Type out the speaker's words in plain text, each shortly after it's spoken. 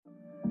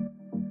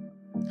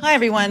Hi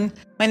everyone,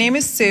 my name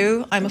is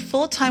Sue. I'm a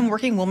full-time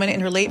working woman in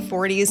her late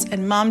 40s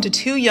and mom to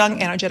two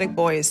young energetic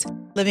boys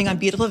living on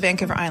beautiful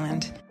Vancouver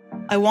Island.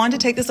 I wanted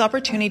to take this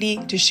opportunity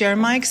to share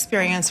my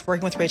experience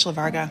working with Rachel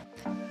Varga.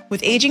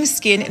 With aging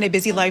skin and a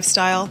busy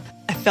lifestyle,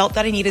 I felt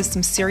that I needed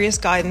some serious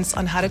guidance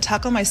on how to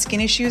tackle my skin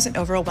issues and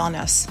overall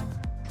wellness.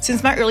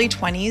 Since my early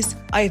 20s,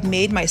 I have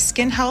made my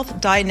skin health,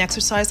 diet, and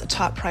exercise a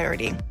top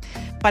priority.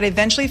 But I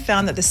eventually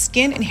found that the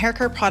skin and hair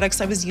care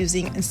products I was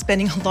using and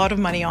spending a lot of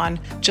money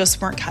on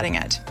just weren't cutting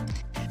it.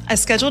 I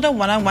scheduled a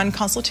one-on-one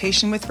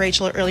consultation with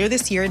Rachel earlier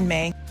this year in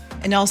May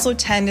and also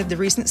attended the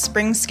recent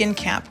spring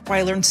SkinCamp where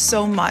I learned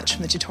so much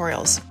from the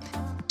tutorials.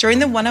 During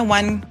the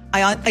one-on-one,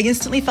 I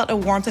instantly felt a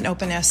warmth and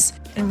openness,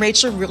 and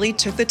Rachel really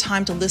took the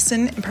time to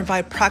listen and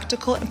provide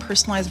practical and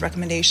personalized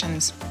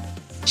recommendations.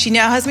 She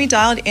now has me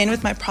dialed in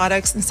with my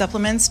products and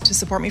supplements to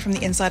support me from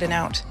the inside and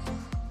out.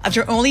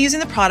 After only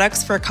using the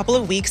products for a couple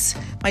of weeks,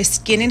 my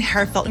skin and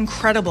hair felt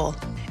incredible,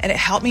 and it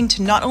helped me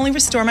to not only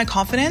restore my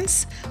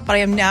confidence, but I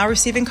am now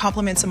receiving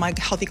compliments on my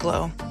healthy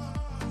glow.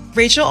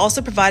 Rachel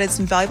also provided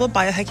some valuable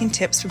biohacking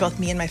tips for both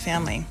me and my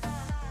family.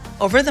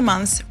 Over the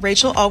months,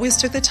 Rachel always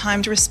took the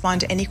time to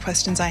respond to any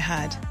questions I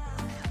had.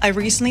 I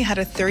recently had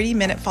a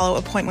 30-minute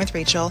follow-up appointment with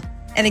Rachel,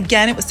 and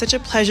again, it was such a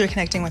pleasure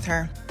connecting with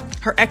her.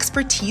 Her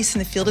expertise in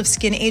the field of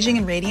skin aging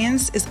and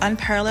radiance is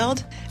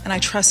unparalleled, and I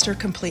trust her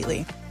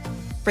completely.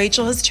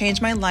 Rachel has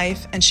changed my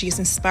life, and she has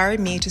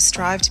inspired me to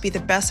strive to be the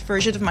best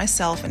version of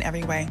myself in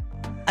every way.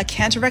 I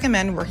can't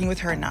recommend working with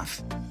her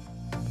enough.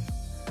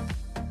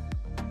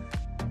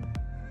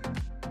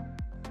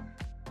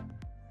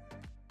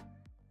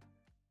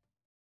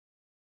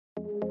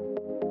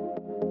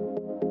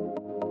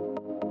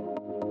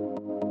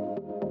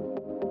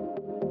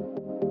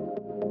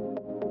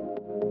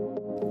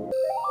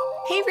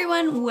 Hey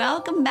everyone,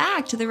 welcome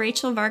back to the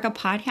Rachel Varga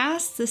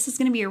podcast. This is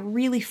going to be a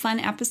really fun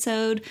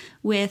episode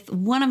with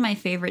one of my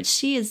favorites.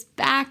 She is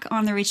back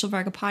on the Rachel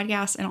Varga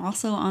podcast and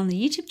also on the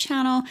YouTube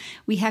channel.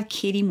 We have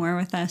Katie Moore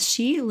with us.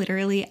 She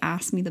literally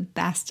asked me the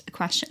best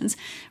questions.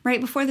 Right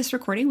before this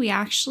recording, we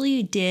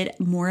actually did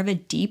more of a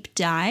deep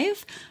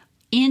dive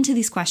into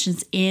these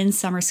questions in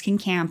Summer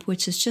SkinCamp,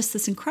 which is just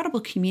this incredible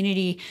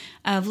community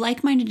of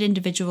like-minded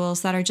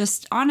individuals that are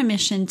just on a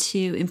mission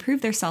to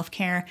improve their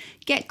self-care,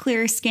 get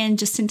clearer skin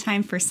just in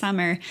time for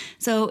summer.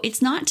 So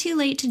it's not too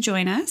late to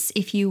join us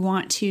if you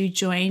want to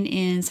join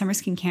in Summer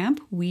SkinCamp.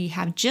 We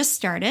have just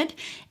started,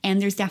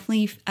 and there's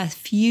definitely a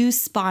few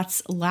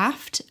spots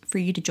left for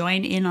you to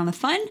join in on the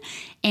fun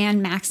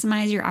and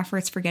maximize your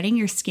efforts for getting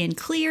your skin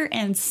clear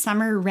and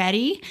summer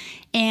ready.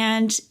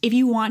 And if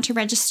you want to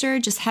register,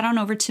 just head on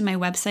over to my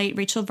website,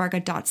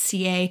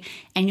 rachelvarga.ca,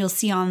 and you'll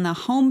see on the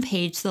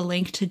homepage the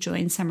link to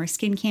join Summer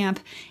SkinCamp.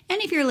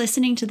 And if you're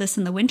listening to this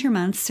in the winter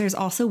months, there's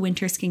also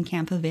Winter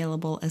SkinCamp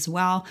available as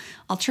well.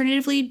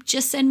 Alternatively,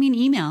 just send me an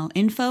email,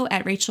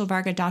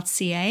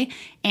 info@rachelvarga.ca,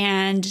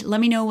 and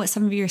let me know what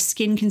some of your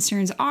skin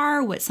concerns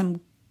are, what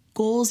some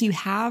goals you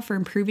have for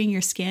improving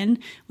your skin,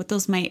 what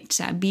those might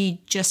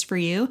be just for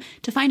you,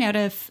 to find out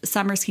if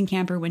Summer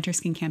SkinCamp or Winter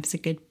SkinCamp is a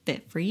good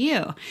fit for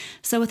you.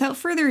 So without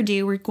further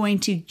ado, we're going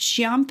to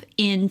jump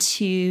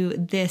into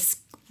this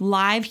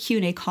live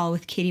Q&A call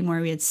with Katie Moore.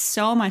 We had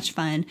so much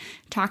fun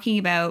talking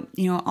about,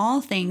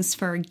 all things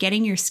for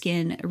getting your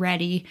skin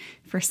ready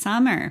for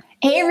summer.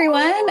 Hey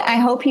everyone, I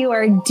hope you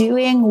are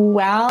doing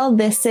well.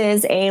 This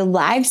is a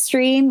live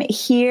stream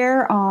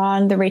here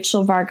on the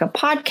Rachel Varga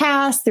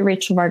podcast, the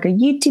Rachel Varga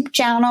YouTube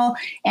channel,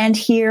 and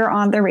here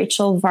on the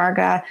Rachel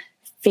Varga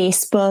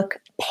Facebook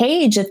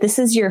page. If this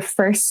is your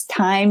first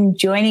time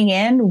joining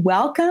in,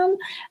 welcome.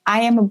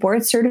 I am a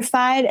board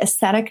certified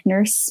aesthetic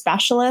nurse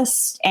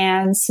specialist,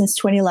 and since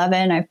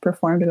 2011, I've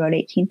performed about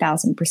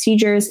 18,000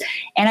 procedures.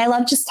 And I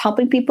love just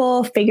helping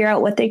people figure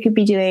out what they could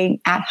be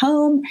doing at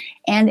home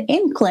and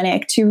in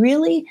clinic to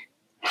really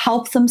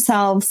help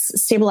themselves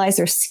stabilize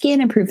their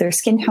skin, improve their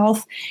skin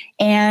health,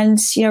 and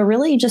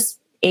really just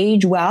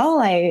age well.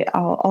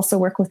 I'll also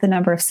work with a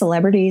number of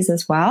celebrities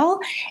as well.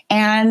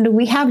 And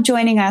we have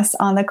joining us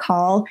on the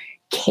call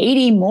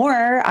Katie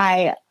Moore.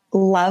 I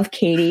love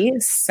Katie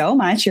so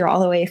much. You're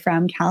all the way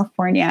from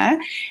California,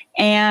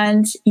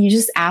 and you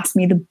just asked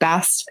me the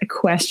best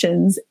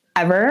questions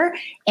ever.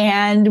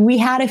 And we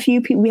had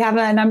we have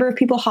a number of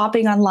people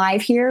hopping on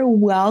live here.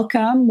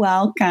 Welcome,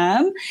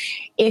 welcome.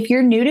 If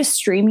you're new to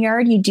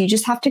StreamYard, you do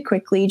just have to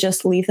quickly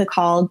just leave the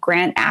call,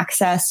 grant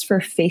access for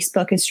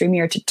Facebook and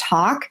StreamYard to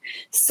talk,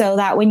 so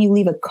that when you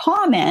leave a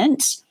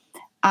comment,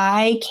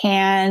 I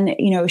can,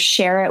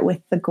 share it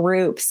with the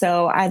group.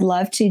 So I'd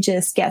love to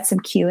just get some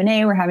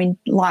Q&A. We're having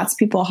lots of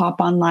people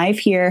hop on live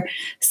here.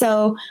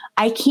 So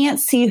I can't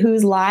see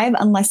who's live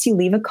unless you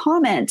leave a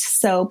comment.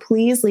 So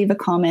please leave a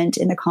comment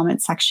in the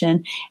comment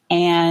section.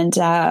 And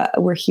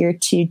we're here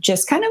to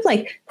just kind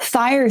of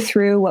fire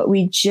through what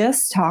we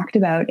just talked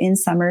about in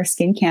Summer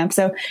SkinCamp.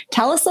 So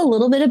tell us a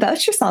little bit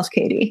about yourself,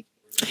 Katie.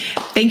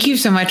 Thank you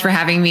so much for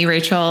having me,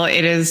 Rachel.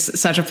 It is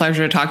such a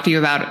pleasure to talk to you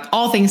about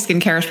all things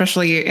skincare,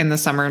 especially in the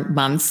summer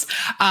months.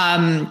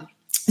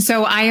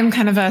 So I am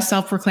kind of a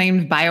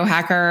self-proclaimed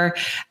biohacker.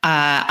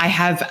 I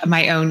have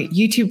my own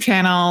YouTube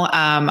channel.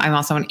 I'm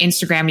also on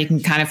Instagram. You can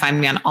kind of find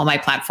me on all my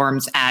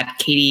platforms at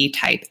Katie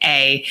Type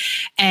A.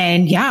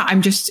 And yeah,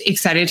 I'm just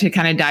excited to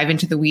kind of dive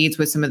into the weeds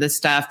with some of this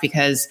stuff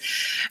because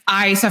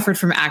I suffered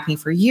from acne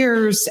for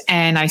years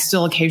and I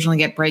still occasionally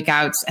get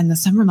breakouts, and the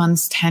summer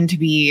months tend to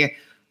be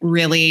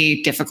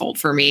really difficult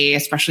for me,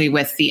 especially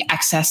with the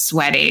excess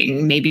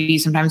sweating, maybe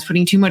sometimes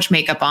putting too much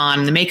makeup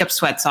on, the makeup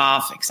sweats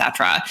off,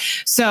 etc.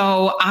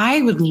 So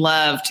I would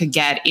love to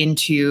get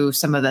into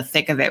some of the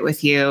thick of it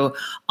with you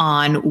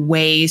on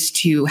ways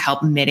to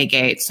help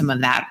mitigate some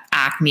of that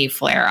acne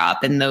flare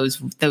up and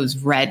those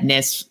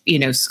redness,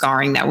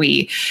 scarring that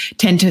we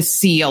tend to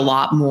see a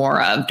lot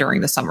more of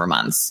during the summer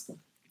months.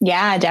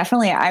 Yeah,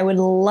 definitely. I would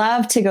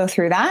love to go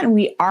through that. And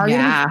we are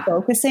going to be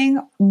focusing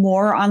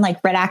more on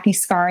like red acne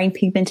scarring,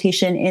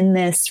 pigmentation in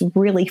this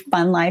really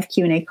fun live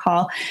Q&A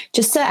call.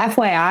 Just to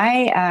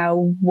FYI,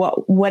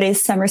 what is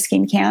Summer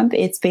Skin Camp?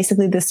 It's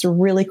basically this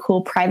really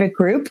cool private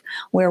group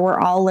where we're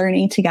all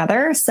learning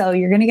together. So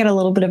you're going to get a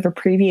little bit of a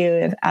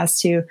preview as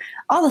to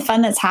all the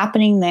fun that's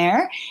happening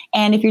there.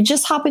 And if you're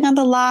just hopping on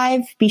the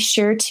live, be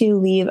sure to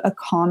leave a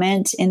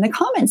comment in the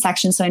comment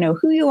section so I know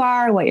who you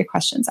are, what your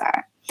questions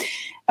are.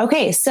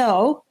 Okay,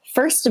 so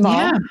first of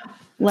all,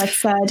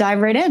 let's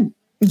dive right in.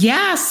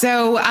 Yeah.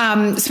 So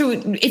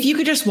if you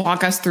could just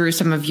walk us through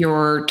some of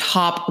your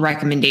top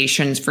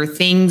recommendations for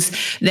things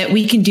that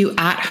we can do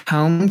at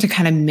home to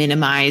kind of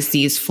minimize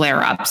these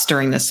flare-ups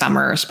during the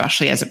summer,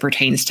 especially as it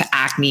pertains to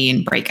acne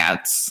and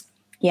breakouts.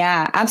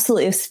 Yeah,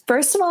 absolutely.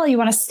 First of all, you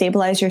want to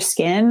stabilize your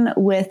skin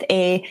with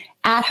a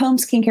at-home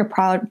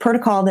skincare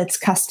protocol that's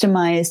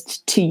customized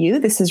to you.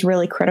 This is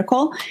really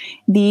critical.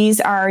 These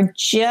are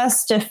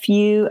just a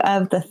few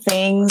of the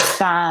things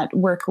that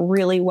work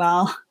really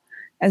well.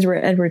 As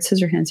Edward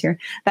Scissorhands here,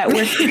 that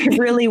work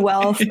really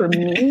well for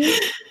me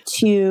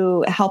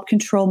to help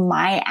control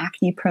my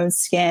acne-prone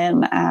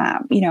skin.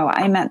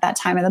 I'm at that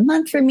time of the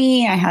month for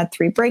me. I had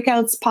 3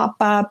 breakouts pop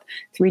up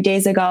 3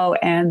 days ago,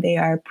 and they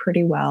are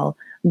pretty well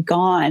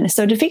gone.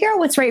 So to figure out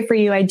what's right for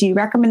you, I do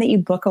recommend that you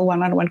book a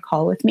one-on-one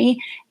call with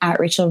me at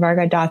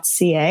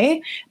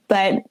rachelvarga.ca.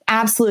 But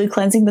absolutely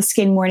cleansing the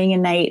skin morning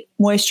and night,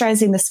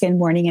 moisturizing the skin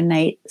morning and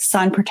night,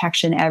 sun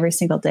protection every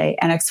single day,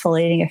 and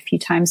exfoliating a few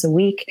times a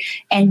week.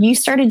 And you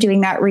started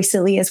doing that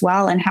recently as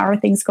well. And how are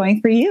things going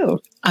for you?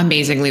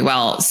 Amazingly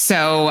well.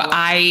 So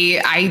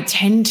I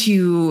tend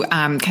to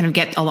kind of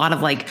get a lot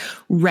of like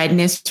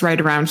redness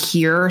right around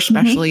here,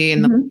 especially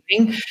in the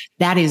morning.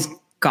 That is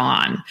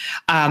gone.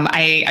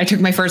 I took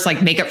my first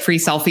like makeup free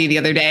selfie the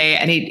other day,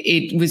 and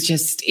it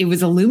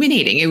was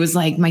illuminating. It was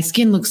like my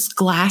skin looks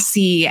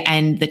glassy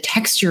and the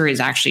texture is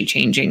actually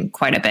changing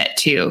quite a bit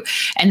too.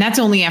 And that's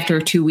only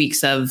after 2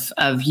 weeks of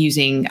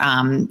using,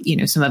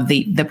 some of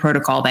the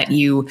protocol that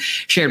you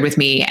shared with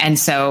me. And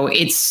so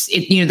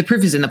the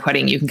proof is in the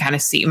pudding. You can kind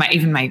of see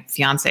even my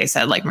fiance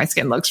said like my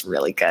skin looks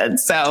really good.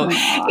 So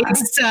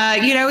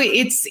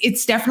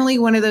it's definitely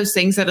one of those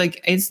things that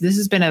this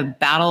has been a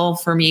battle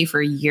for me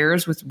for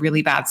years with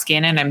really bad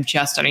skin. And I'm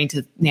just starting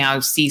to now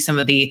see some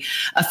of the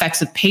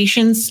effects of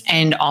patience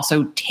and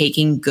also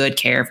taking good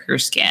care of your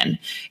skin.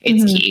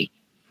 It's key.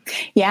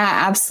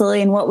 Yeah,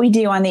 absolutely. And what we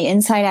do on the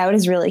inside out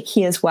is really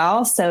key as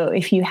well. So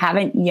if you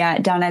haven't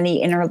yet done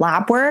any inner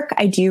lab work,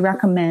 I do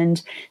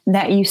recommend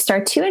that you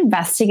start to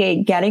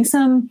investigate getting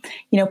some,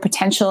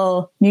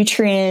 potential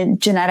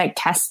nutrient genetic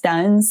tests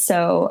done.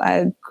 So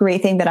a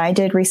great thing that I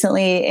did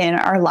recently in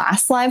our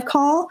last live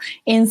call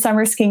in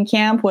Summer Skin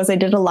Camp was I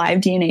did a live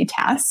DNA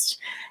test.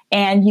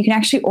 And you can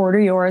actually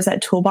order yours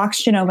at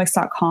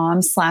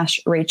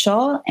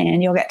toolboxgenomics.com/Rachel,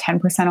 and you'll get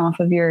 10% off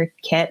of your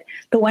kit.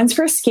 The ones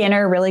for skin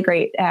are really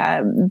great.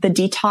 The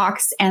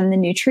detox and the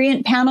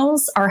nutrient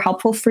panels are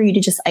helpful for you to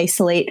just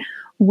isolate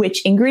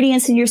which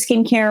ingredients in your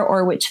skincare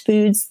or which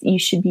foods you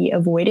should be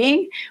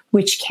avoiding,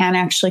 which can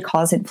actually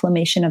cause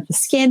inflammation of the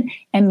skin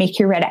and make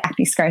your red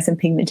acne scars and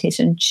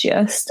pigmentation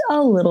just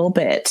a little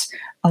bit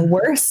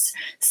worse.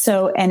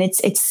 So, and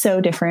it's so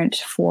different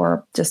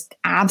for just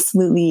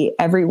absolutely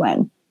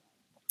everyone.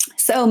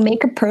 So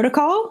make a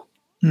protocol.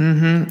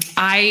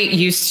 I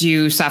used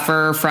to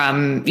suffer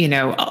from,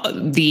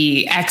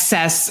 the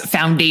excess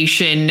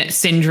foundation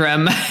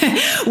syndrome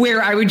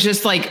where I would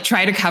just like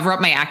try to cover up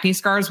my acne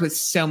scars with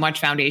so much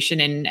foundation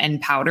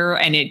and powder.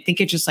 And I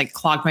think it just like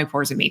clogged my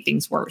pores and made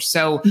things worse.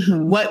 So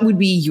what would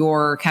be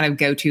your kind of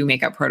go-to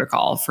makeup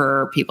protocol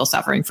for people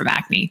suffering from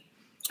acne?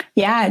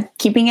 Yeah,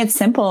 keeping it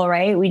simple,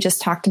 right? We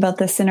just talked about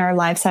this in our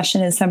live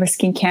session in Summer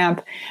Skin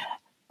Camp.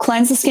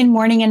 Cleanse the skin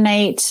morning and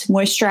night,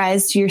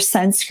 moisturize your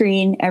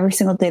sunscreen every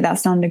single day.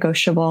 That's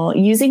non-negotiable.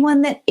 Using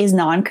one that is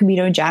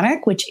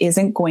non-comedogenic, which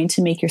isn't going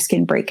to make your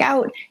skin break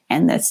out,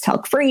 and that's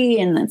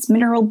talc-free and that's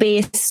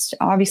mineral-based,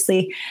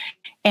 obviously.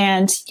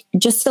 And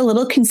just a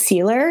little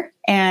concealer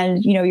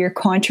and, you're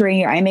contouring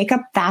your eye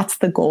makeup. That's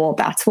the goal.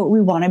 That's what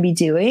we want to be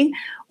doing.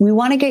 We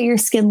want to get your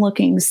skin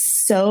looking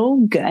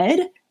so good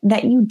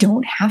that you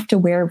don't have to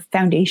wear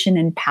foundation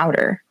and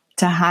powder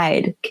to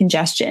hide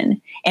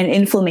congestion and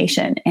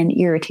inflammation and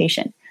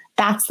irritation.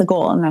 that's the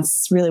goal. And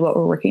that's really what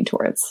we're working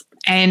towards.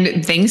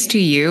 And thanks to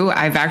you,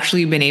 I've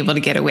actually been able to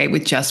get away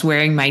with just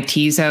wearing my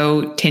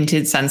Tizo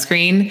tinted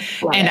sunscreen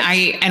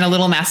and a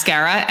little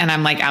mascara, and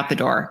I'm like out the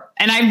door.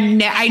 And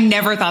I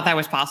never thought that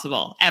was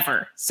possible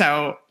ever.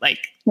 So like,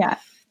 yeah.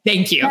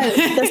 Thank you.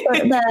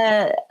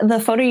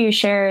 The photo you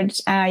shared,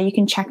 you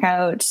can check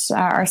out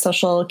our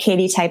social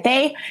Katie Type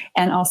A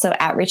and also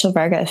at Rachel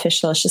Varga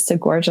Official. It's just a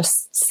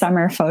gorgeous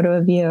summer photo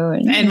of you.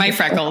 And my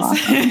freckles.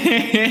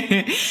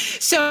 Awesome.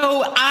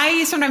 So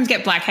I sometimes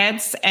get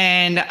blackheads,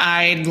 and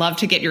I'd love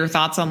to get your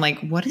thoughts on like,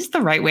 what is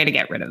the right way to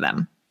get rid of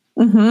them?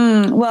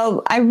 Mm-hmm.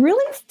 Well, I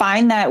really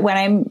find that when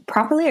I'm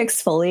properly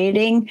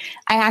exfoliating,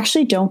 I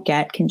actually don't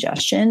get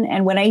congestion.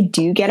 And when I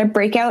do get a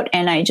breakout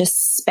and I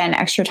just spend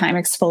extra time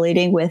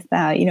exfoliating with,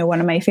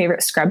 one of my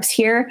favorite scrubs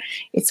here,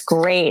 it's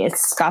great.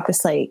 It's got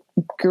this like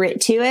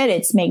grit to it.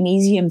 It's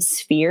magnesium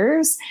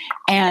spheres,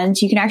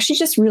 and you can actually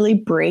just really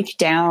break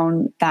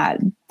down that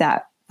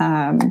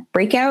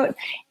breakout.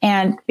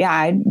 And yeah,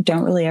 I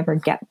don't really ever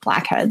get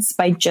blackheads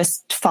by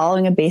just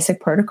following a basic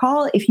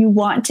protocol. If you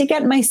want to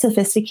get my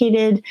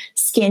sophisticated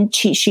skin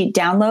cheat sheet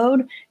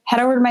download,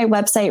 head over to my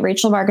website,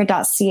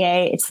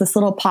 rachelvarga.ca. It's this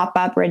little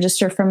pop-up,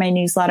 register for my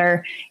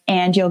newsletter,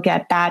 and you'll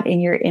get that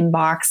in your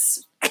inbox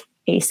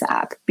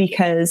ASAP,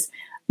 because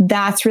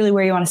that's really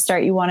where you want to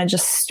start. You want to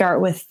just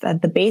start with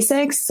the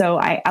basics. So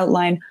I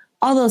outline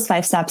all those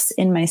 5 steps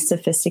in my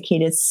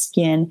sophisticated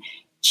skin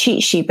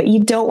cheat sheet, but you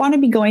don't want to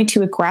be going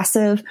too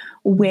aggressive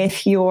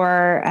with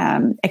your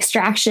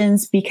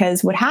extractions,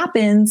 because what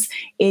happens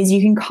is you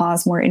can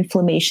cause more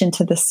inflammation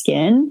to the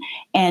skin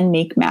and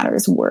make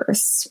matters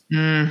worse.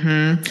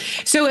 Mm-hmm.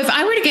 So if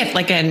I were to get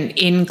like an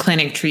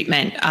in-clinic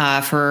treatment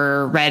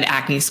for red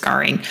acne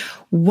scarring,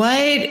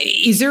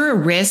 is there a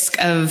risk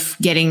of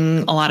getting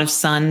a lot of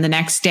sun the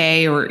next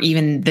day or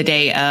even the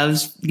day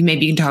of?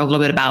 Maybe you can talk a little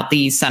bit about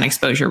the sun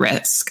exposure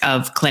risk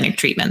of clinic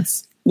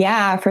treatments.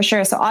 Yeah, for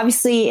sure. So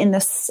obviously in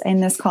this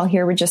call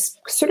here, we're just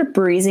sort of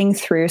breezing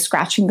through,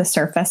 scratching the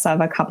surface of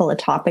a couple of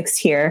topics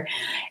here.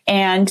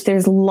 And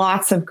there's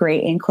lots of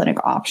great in-clinic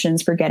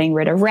options for getting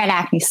rid of red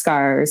acne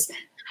scars,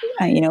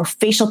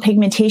 facial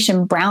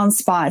pigmentation, brown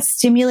spots,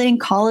 stimulating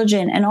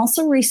collagen, and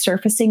also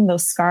resurfacing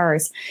those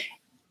scars.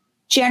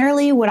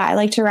 Generally, what I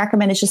like to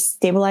recommend is just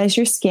stabilize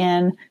your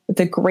skin with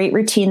a great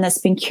routine that's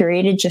been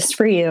curated just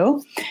for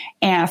you.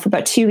 And for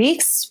about 2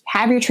 weeks,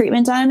 have your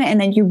treatment done. And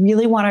then you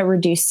really want to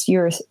reduce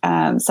your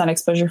sun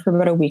exposure for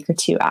about a week or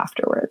 2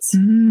 afterwards.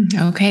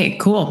 Okay,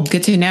 cool.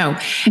 Good to know.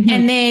 Mm-hmm.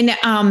 And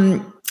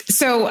then,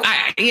 so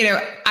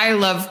I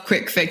love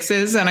quick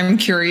fixes, and I'm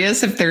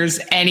curious if there's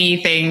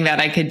anything that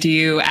I could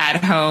do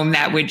at home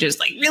that would just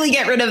like really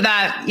get rid of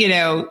that,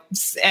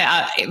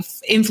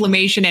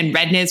 inflammation and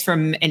redness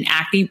from an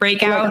acne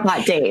breakout. Like a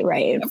hot date,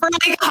 right? For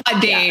like a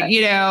hot date,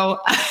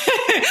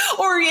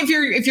 or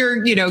if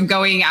you're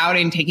going out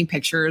and taking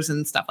pictures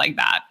and stuff like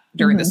that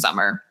during the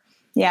summer.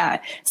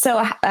 Yeah.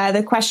 So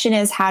the question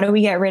is, how do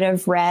we get rid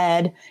of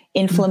red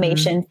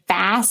inflammation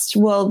fast?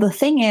 Well, the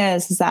thing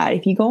is that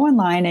if you go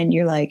online and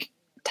you're like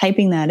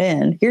typing that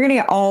in, you're going to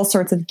get all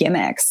sorts of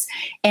gimmicks.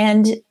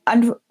 And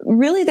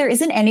really, there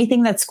isn't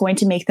anything that's going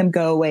to make them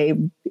go away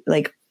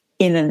like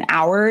in an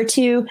hour or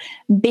 2.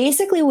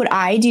 Basically, what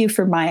I do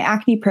for my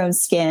acne prone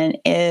skin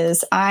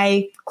is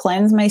I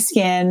cleanse my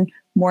skin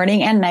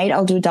morning and night.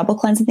 I'll do a double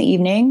cleanse in the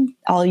evening.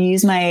 I'll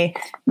use my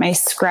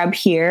scrub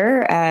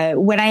here.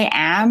 When I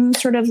am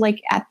sort of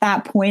like at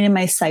that point in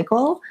my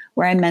cycle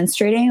where I'm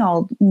menstruating,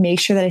 I'll make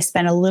sure that I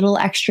spend a little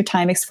extra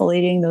time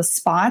exfoliating those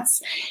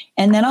spots.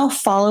 And then I'll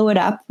follow it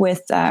up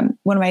with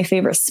one of my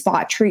favorite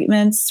spot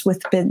treatments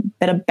with a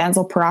bit of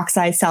benzoyl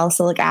peroxide,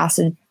 salicylic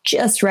acid,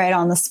 just right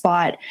on the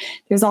spot.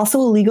 There's also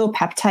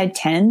oligopeptide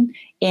 10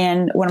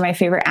 in one of my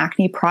favorite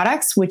acne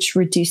products, which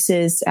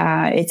reduces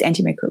it's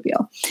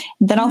antimicrobial.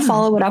 Then I'll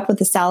follow it up with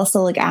the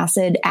salicylic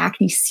acid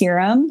acne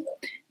serum,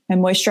 my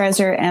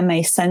moisturizer, and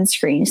my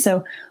sunscreen.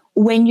 So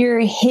when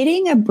you're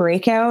hitting a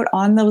breakout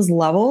on those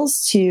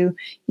levels to,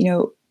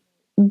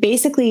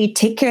 basically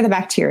take care of the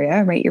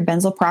bacteria, right? Your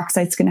benzoyl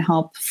peroxide is going to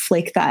help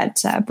flake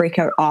that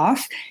breakout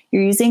off.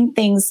 You're using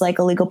things like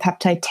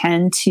oligopeptide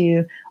 10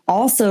 to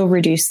also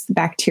reduce the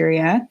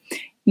bacteria.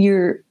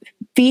 You're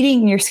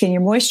feeding your skin,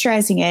 you're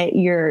moisturizing it,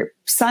 you're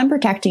sun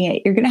protecting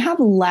it. You're going to have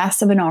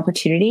less of an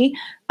opportunity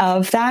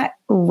of that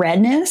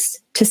redness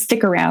to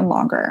stick around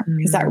longer,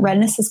 because that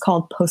redness is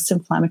called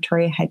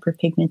post-inflammatory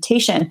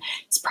hyperpigmentation.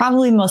 It's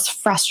probably the most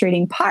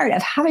frustrating part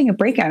of having a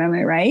breakout. Am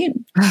I right?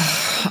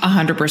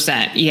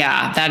 100%.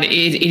 Yeah,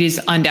 it is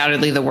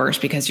undoubtedly the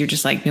worst, because you're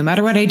just like, no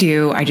matter what I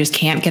do, I just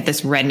can't get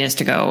this redness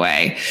to go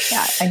away.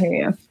 Yeah, I hear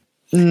you.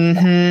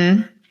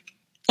 Mm-hmm.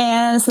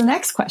 And so the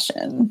next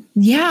question.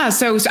 Yeah.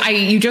 So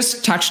you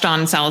just touched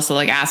on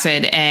salicylic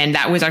acid, and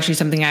that was actually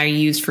something I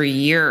used for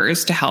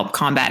years to help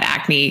combat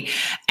acne.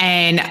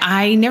 And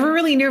I never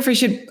really knew if I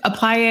should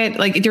apply it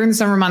like during the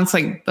summer months,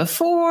 like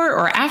before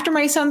or after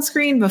my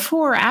sunscreen,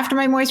 before or after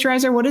my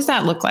moisturizer. What does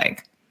that look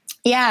like?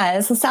 Yeah,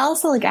 so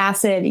salicylic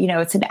acid,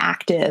 it's an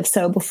active.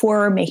 So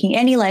before making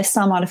any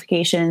lifestyle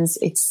modifications,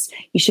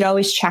 you should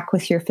always check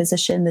with your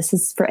physician. This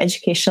is for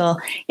educational,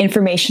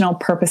 informational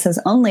purposes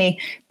only.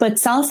 But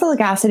salicylic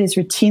acid is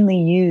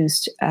routinely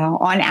used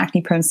on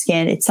acne-prone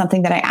skin. It's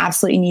something that I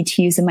absolutely need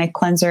to use in my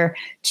cleanser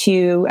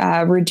to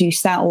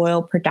reduce that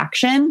oil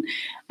production.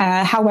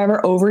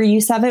 However,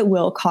 overuse of it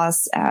will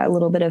cause a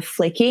little bit of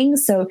flaking.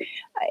 So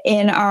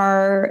in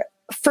our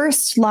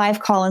first live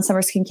call in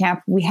Summer Skin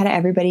Camp, we had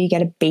everybody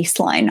get a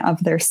baseline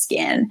of their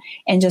skin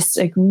and just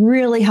like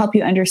really help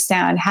you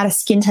understand how to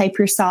skin type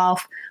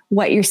yourself,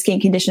 what your skin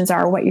conditions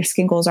are, what your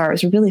skin goals are. It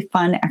was a really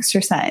fun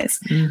exercise.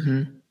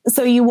 Mm-hmm.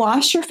 So you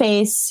wash your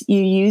face,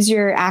 you use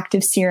your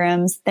active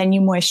serums, then you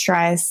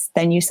moisturize,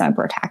 then you sun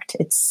protect.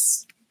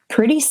 It's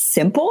pretty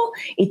simple.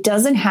 It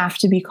doesn't have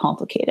to be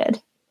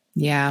complicated.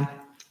 Yeah.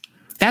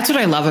 That's what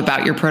I love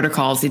about your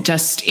protocols.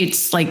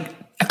 It's like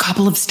a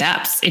couple of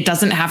steps. It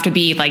doesn't have to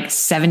be like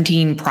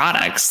 17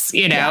 products,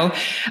 Yeah.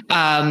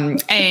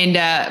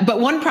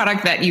 But one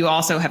product that you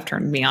also have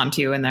turned me on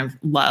to and I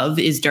love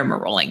is derma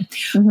rolling.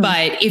 Mm-hmm.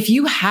 But if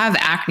you have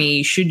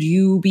acne, should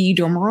you be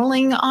derma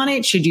rolling on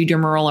it? Should you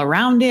derma roll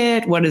around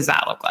it? What does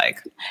that look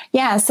like?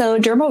 Yeah. So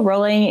derma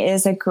rolling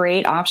is a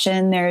great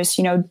option. There's,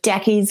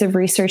 decades of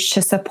research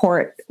to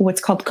support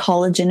what's called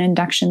collagen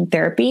induction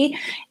therapy.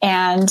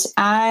 And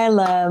I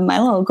love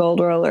my little gold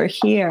roller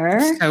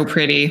here. So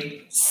pretty.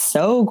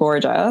 So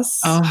gorgeous.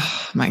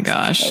 Oh my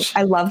gosh.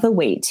 I love the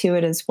weight to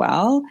it as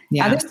well.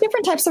 Yeah. There's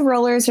different types of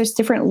rollers. There's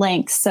different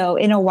lengths. So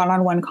in a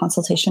one-on-one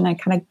consultation, I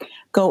kind of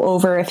go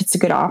over if it's a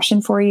good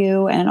option for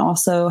you and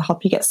also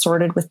help you get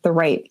sorted with the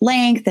right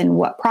length and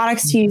what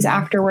products to use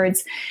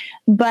afterwards.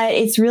 But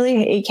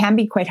it can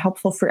be quite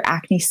helpful for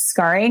acne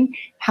scarring.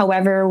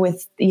 However,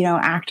 with,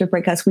 active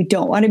breakouts, we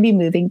don't want to be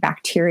moving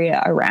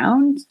bacteria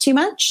around too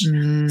much.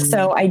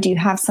 So I do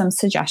have some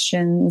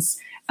suggestions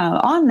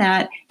on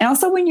that. And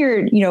also when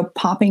you're,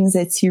 popping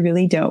zits, you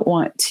really don't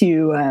want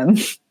to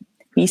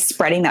be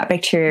spreading that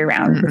bacteria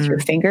around with your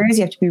fingers.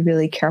 You have to be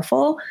really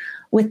careful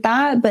with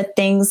that. But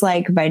things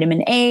like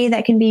vitamin A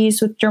that can be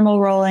used with dermal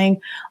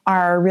rolling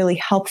are really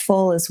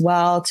helpful as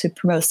well to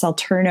promote cell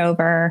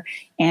turnover.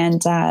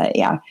 And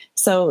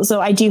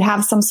so I do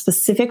have some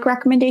specific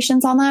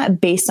recommendations on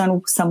that based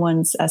on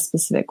someone's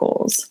specific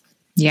goals.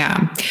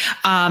 Yeah.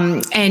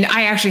 And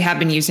I actually have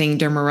been using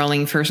derma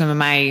rolling for some of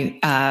my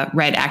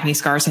red acne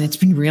scars, and it's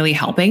been really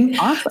helping.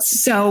 Awesome.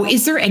 So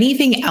is there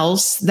anything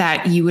else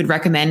that you would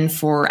recommend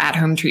for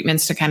at-home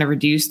treatments to kind of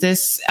reduce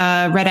this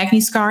red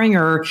acne scarring,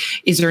 or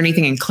is there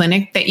anything in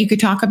clinic that you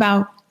could talk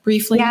about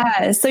briefly?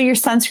 Yeah. So your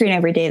sunscreen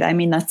every day,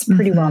 that's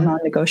pretty well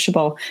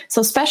non-negotiable. So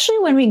especially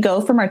when we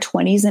go from our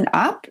 20s and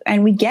up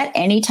and we get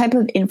any type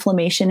of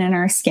inflammation in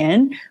our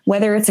skin,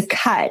 whether it's a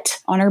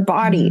cut on our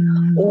body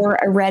or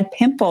a red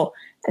pimple,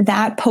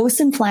 that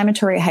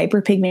post-inflammatory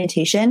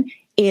hyperpigmentation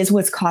is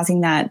what's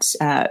causing that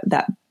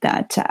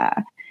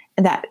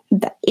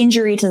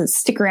injury to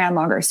stick around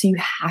longer. So you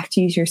have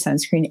to use your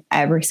sunscreen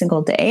every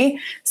single day.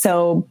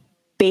 So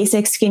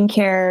basic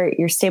skincare,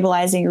 your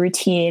stabilizing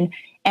routine.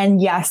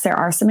 And yes, there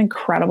are some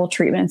incredible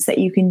treatments that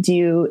you can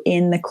do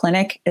in the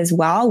clinic as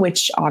well,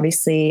 which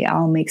obviously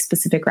I'll make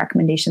specific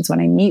recommendations when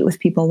I meet with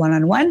people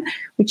one-on-one,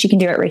 which you can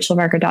do at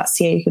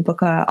rachelvarga.ca. You can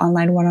book an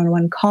online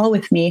one-on-one call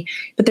with me.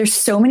 But there's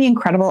so many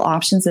incredible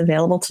options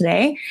available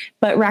today.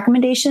 But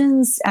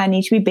recommendations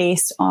need to be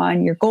based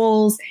on your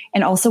goals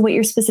and also what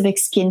your specific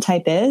skin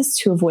type is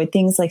to avoid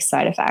things like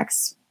side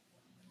effects.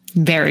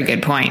 Very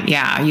good point.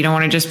 Yeah. You don't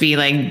want to just be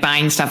like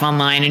buying stuff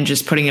online and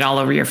just putting it all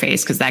over your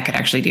face, because that could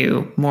actually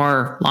do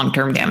more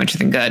long-term damage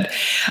than good.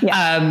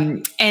 Yeah.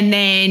 And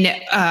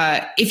then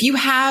if you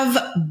have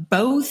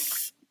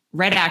both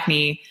red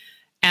acne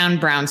and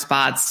brown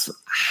spots,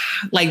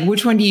 like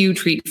which one do you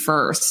treat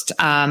first?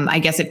 I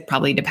guess it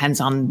probably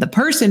depends on the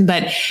person,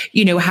 but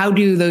how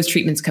do those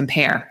treatments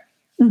compare?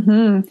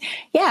 Mm-hmm.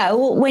 Yeah.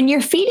 Well, when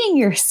you're feeding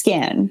your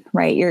skin,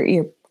 right,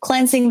 you're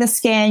cleansing the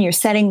skin, you're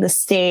setting the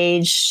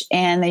stage,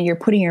 and then you're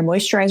putting your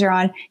moisturizer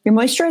on. Your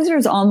moisturizer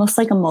is almost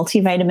like a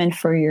multivitamin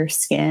for your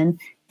skin.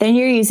 Then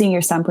you're using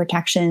your sun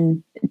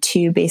protection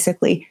to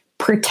basically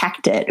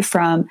protect it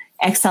from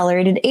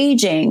accelerated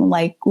aging,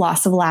 like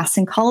loss of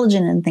elastin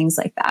collagen and things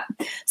like that.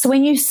 So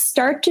when you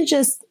start to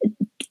just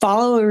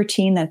follow a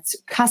routine that's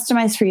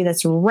customized for you,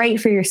 that's right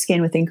for your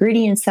skin, with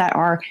ingredients that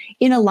are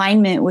in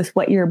alignment with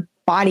what your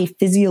body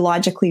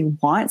physiologically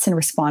wants and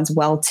responds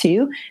well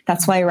to.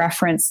 That's why I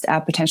referenced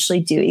potentially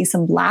doing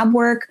some lab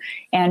work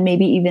and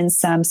maybe even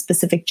some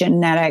specific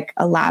genetic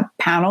lab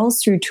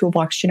panels through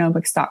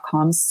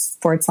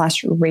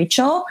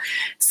toolboxgenomics.com/Rachel.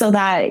 So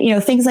that,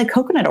 things like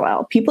coconut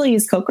oil, people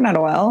use coconut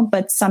oil,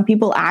 but some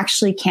people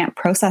actually can't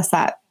process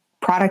that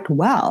product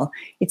well.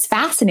 It's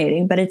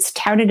fascinating, but it's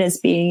touted as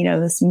being,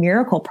 this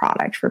miracle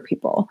product for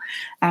people.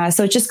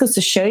 So it just goes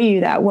to show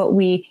you that what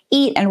we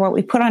eat and what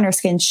we put on our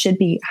skin should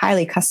be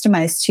highly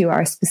customized to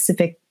our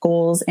specific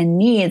goals and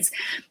needs.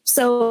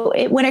 So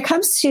when it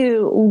comes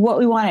to what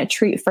we want to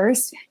treat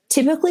first,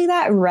 typically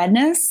that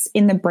redness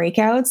in the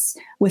breakouts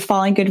with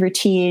following good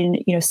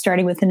routine,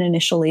 starting with an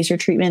initial laser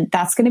treatment,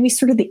 that's going to be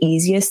sort of the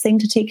easiest thing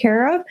to take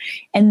care of.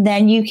 And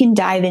then you can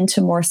dive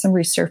into some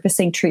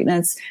resurfacing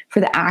treatments for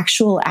the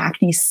actual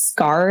acne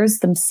scars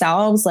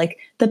themselves, like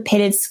the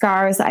pitted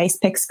scars, the ice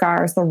pick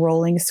scars, the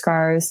rolling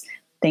scars,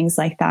 things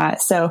like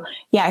that. So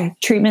yeah,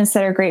 treatments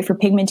that are great for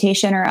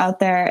pigmentation are out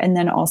there. And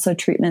then also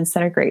treatments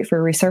that are great for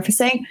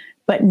resurfacing,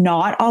 but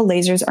not all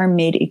lasers are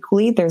made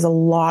equally. There's a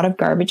lot of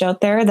garbage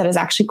out there that is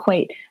actually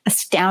quite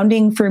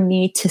astounding for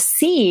me to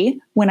see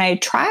when I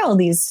trial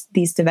these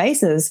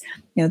devices.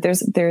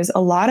 There's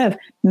a lot of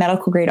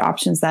medical grade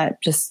options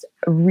that just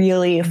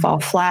really fall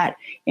flat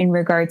in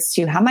regards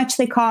to how much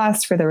they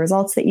cost, for the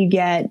results that you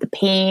get, the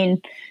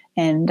pain,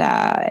 and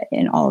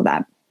all of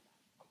that.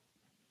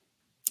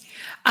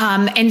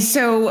 And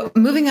so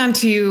moving on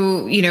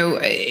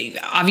to,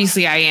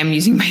 obviously I am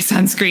using my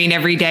sunscreen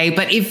every day,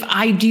 but if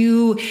I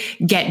do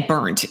get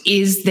burnt,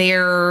 is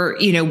there,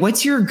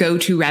 what's your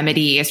go-to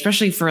remedy,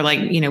 especially for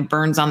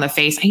burns on the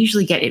face? I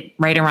usually get it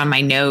right around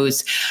my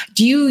nose.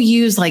 Do you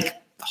use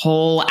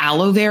whole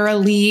aloe vera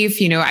leaf?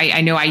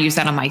 I know I use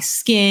that on my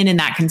skin and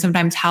that can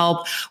sometimes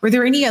help. Were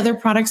there any other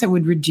products that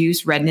would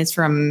reduce redness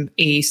from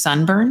a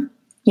sunburn?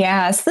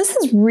 Yes, this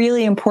is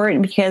really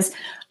important because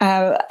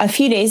a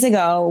few days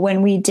ago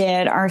when we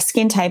did our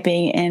skin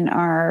typing in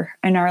our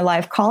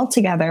live call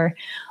together,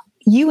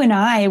 you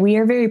and we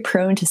are very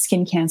prone to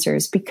skin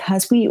cancers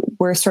because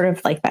we're sort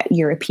of like that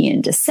European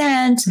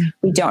descent. Mm-hmm.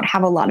 We don't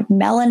have a lot of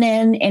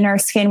melanin in our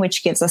skin,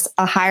 which gives us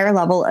a higher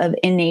level of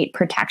innate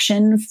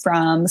protection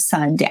from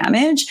sun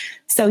damage.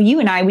 So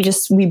you and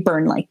we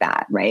burn like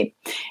that, right?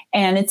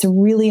 And it's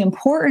really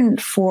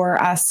important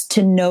for us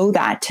to know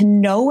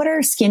what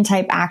our skin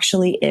type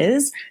actually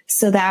is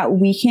so that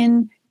we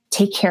can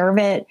take care of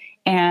it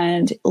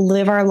and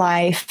live our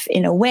life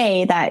in a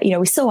way that,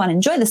 we still want to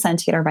enjoy the sun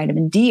to get our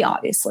vitamin D,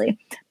 obviously,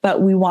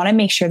 but we want to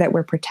make sure that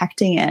we're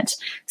protecting it.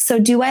 So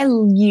do I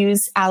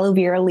use aloe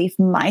vera leaf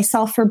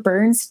myself for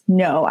burns?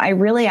 No, I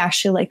really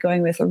actually like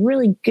going with a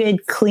really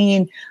good,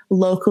 clean,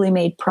 locally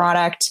made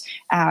product.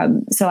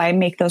 So I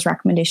make those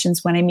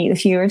recommendations when I meet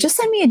with you, or just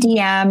send me a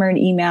DM or an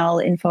email,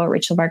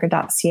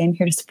 info@rachelvarga.ca. I'm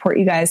here to support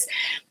you guys.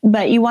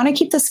 But you want to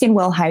keep the skin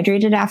well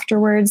hydrated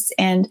afterwards.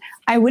 And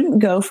I wouldn't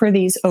go for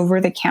these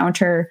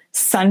over-the-counter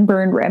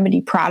sunburn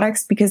remedy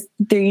products because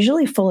they're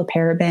usually full of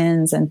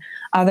parabens and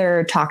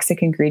other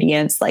toxic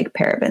ingredients like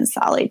parabens,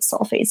 phthalates,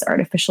 sulfates,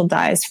 artificial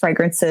dyes,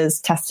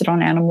 fragrances tested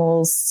on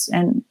animals,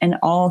 and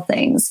all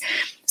things.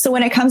 So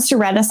when it comes to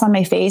redness on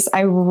my face, I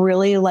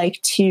really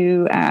like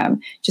to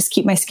just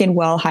keep my skin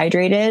well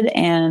hydrated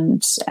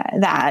and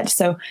that.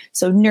 So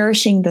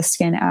nourishing the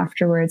skin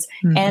afterwards.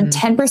 Mm-hmm. And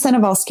 10%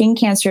 of all skin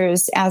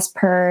cancers, as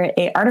per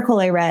an article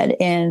I read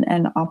in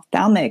an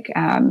ophthalmic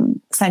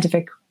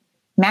scientific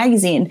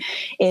magazine,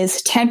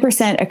 is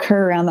 10%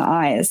 occur around the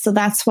eyes. So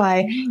that's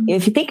why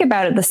if you think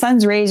about it, the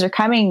sun's rays are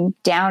coming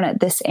down at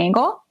this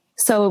angle.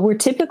 So we're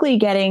typically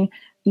getting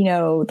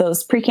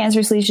those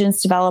precancerous lesions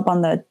develop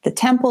on the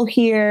temple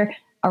here,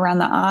 around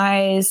the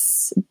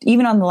eyes,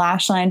 even on the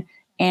lash line,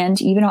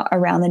 and even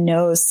around the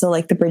nose. So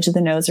like the bridge of the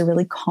nose are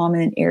really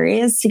common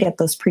areas to get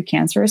those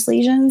precancerous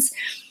lesions.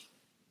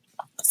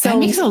 So that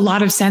makes a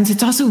lot of sense.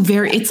 It's also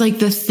it's like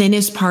the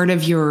thinnest part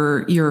of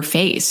your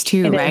face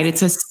too, right?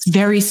 It's a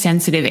very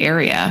sensitive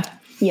area.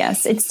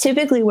 Yes, it's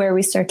typically where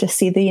we start to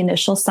see the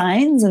initial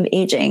signs of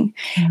aging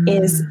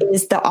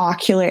is the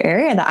ocular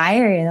area, the eye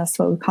area. That's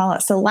what we call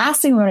it. So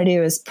last thing we want to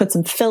do is put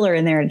some filler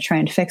in there to try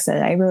and fix it.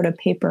 I wrote a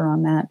paper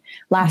on that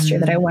last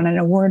year that I won an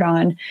award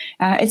on.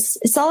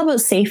 It's all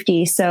about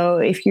safety. So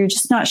if you're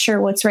just not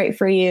sure what's right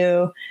for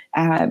you,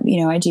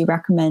 I do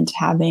recommend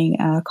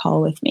having a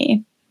call with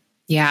me.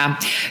 Yeah.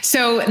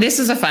 So this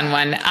is a fun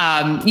one.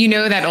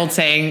 That old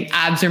saying,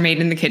 abs are made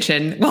in the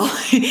kitchen. Well,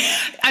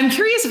 I'm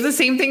curious if the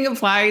same thing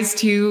applies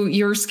to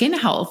your skin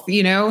health.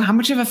 How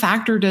much of a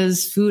factor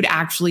does food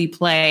actually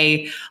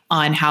play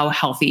on how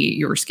healthy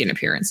your skin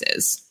appearance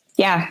is?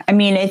 Yeah. I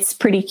mean, it's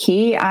pretty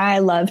key. I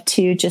love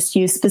to just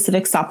use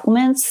specific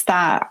supplements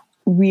that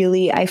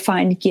really, I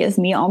find, give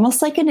me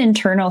almost like an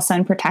internal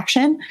sun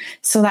protection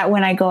so that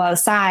when I go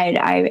outside,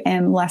 I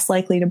am less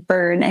likely to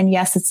burn. And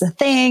yes, it's a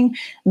thing.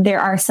 There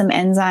are some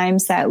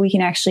enzymes that we can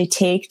actually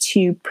take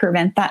to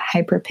prevent that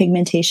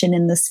hyperpigmentation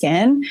in the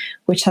skin,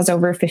 which has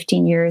over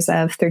 15 years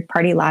of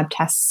third-party lab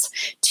tests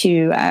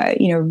to,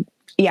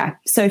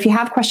 So if you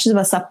have questions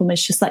about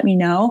supplements, just let me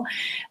know.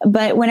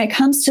 But when it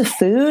comes to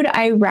food,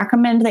 I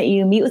recommend that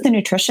you meet with a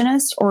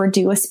nutritionist or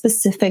do a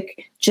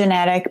specific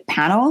genetic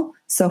panel.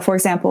 So for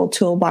example,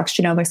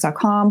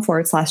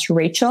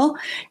 toolboxgenomics.com/Rachel,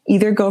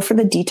 either go for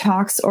the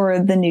detox or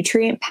the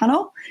nutrient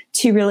panel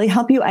to really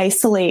help you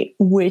isolate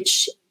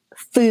which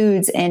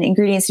foods and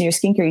ingredients in your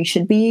skincare you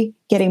should be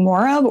getting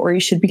more of or you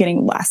should be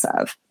getting less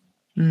of.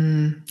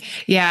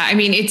 Yeah. I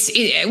mean,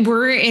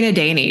 we're in a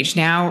day and age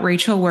now,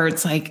 Rachel, where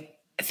it's like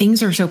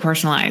things are so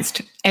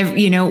personalized. Why?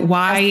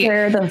 That's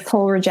where the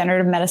whole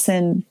regenerative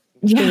medicine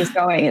thing is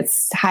going.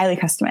 It's highly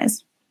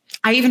customized.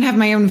 I even have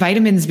my own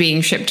vitamins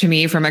being shipped to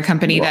me from a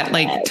company that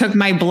like took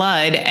my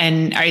blood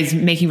and is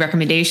making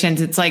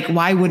recommendations. It's like,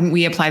 why wouldn't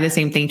we apply the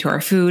same thing to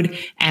our food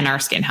and our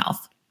skin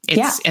health?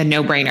 It's a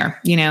no-brainer,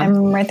 you know?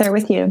 I'm right there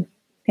with you.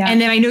 Yeah.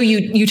 And then I know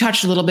you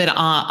touched a little bit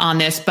on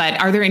this, but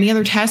are there any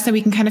other tests that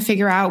we can kind of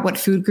figure out what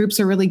food groups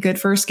are really good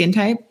for a skin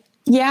type?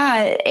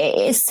 Yeah.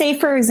 Say,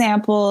 for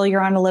example,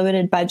 you're on a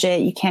limited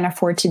budget. You can't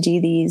afford to do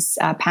these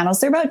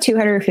panels. They're about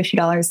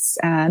 $250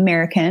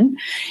 American.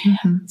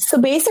 Mm-hmm. So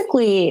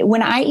basically,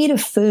 when I eat a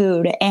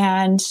food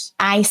and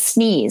I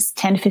sneeze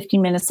 10 to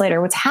 15 minutes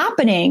later, what's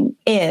happening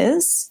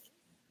is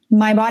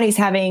my body's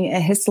having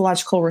a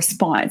histological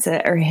response or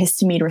a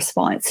histamine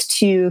response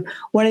to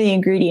one of the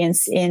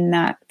ingredients in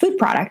that food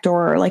product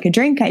or like a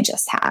drink I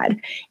just had.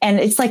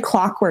 And it's like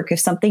clockwork. If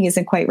something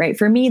isn't quite right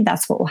for me,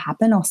 that's what will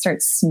happen. I'll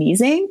start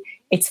sneezing.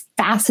 It's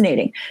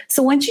fascinating.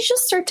 So once you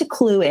just start to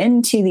clue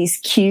into these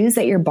cues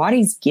that your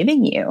body's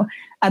giving you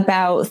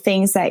about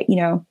things that, you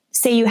know,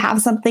 say you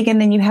have something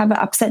and then you have an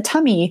upset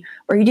tummy,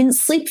 or you didn't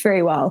sleep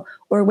very well,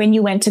 or when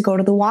you went to go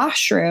to the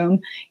washroom,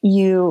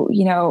 you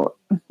know,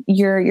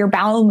 your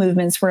bowel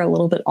movements were a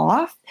little bit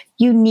off.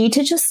 You need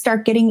to just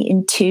start getting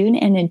in tune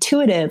and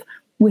intuitive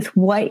with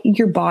what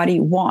your body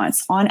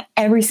wants on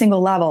every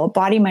single level,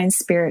 body, mind,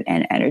 spirit,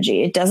 and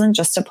energy. It doesn't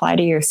just apply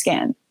to your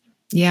skin.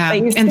 Yeah.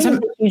 But your skin is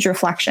a huge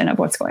reflection of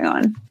what's going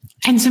on.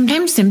 And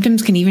sometimes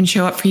symptoms can even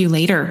show up for you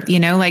later, you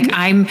know, like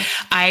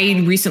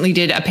I recently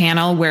did a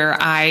panel where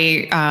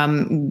I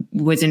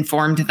was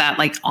informed that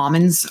like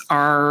almonds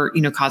are,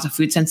 you know, cause a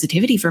food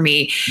sensitivity for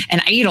me.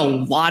 And I eat a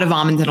lot of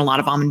almonds and a lot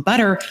of almond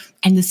butter.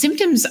 And the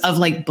symptoms of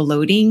like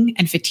bloating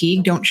and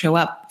fatigue don't show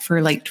up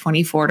for like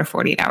 24 to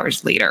 48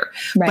 hours later.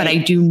 Right. But I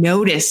do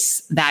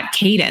notice that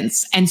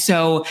cadence. And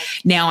so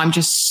now I'm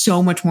just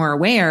so much more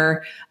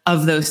aware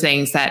of those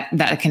things that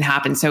can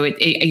happen. So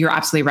you're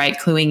absolutely right.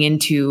 Cluing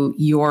into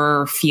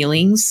your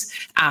feelings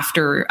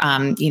after,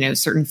 you know,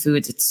 certain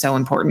foods, it's so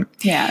important.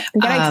 Yeah.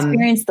 You got to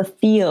experience the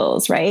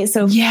feels, right?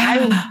 So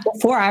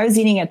before I was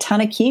eating a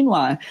ton of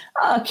quinoa.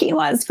 Oh,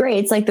 quinoa is great.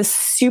 It's like the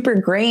super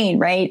grain,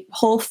 right?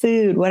 Whole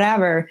food,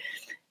 whatever.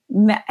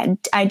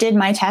 I did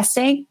my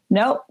testing.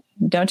 Nope.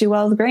 Don't do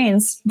well with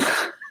grains.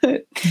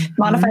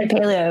 Modified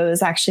paleo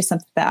is actually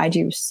something that I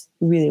do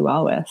really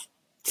well with.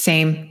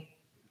 Same.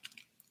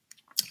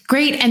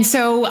 Great. And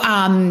so,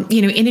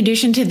 you know, in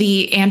addition to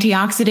the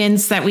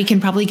antioxidants that we can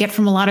probably get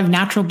from a lot of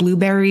natural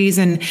blueberries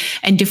and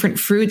different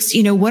fruits,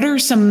 you know, what are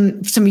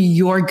some of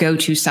your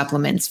go-to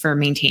supplements for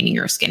maintaining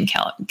your skin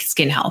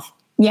health?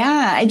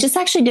 Yeah, I just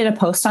actually did a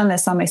post on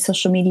this on my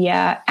social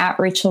media at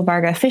Rachel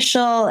Varga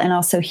Official and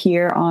also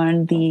here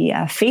on the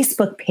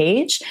Facebook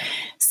page.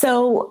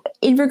 So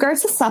in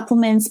regards to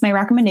supplements, my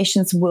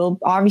recommendations will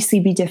obviously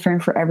be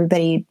different for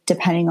everybody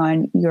depending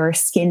on your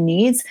skin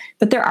needs,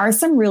 but there are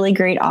some really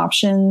great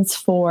options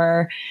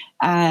for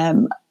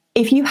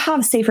if you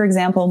have, say, for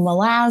example,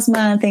 melasma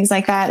and things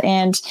like that.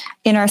 And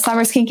in our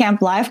summer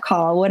SkinCamp live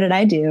call, what did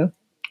I do?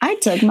 I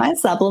took my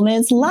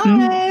supplements live.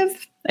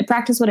 Mm-hmm. I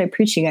practice what I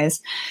preach, you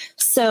guys.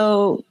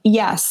 So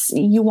yes,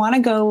 you want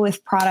to go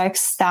with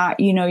products that,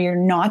 you know, you're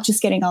not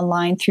just getting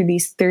online through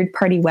these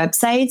third-party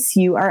websites.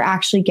 You are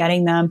actually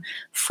getting them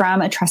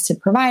from a trusted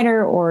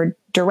provider or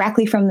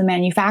directly from the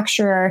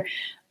manufacturer.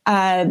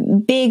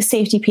 Big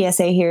safety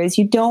PSA here is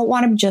you don't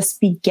want to just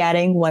be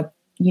getting what,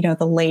 you know,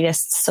 the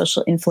latest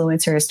social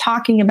influencer is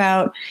talking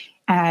about.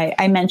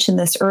 I mentioned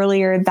this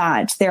earlier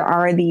that there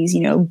are these, you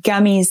know,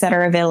 gummies that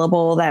are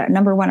available that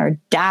number one are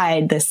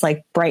dyed this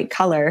like bright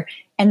color.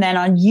 And then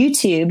on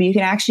YouTube, you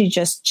can actually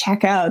just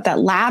check out that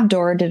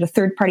Labdoor did a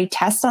third-party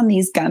test on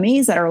these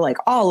gummies that are like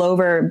all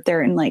over.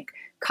 They're in like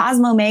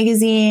Cosmo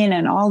magazine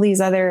and all these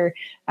other,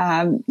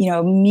 you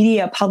know,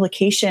 media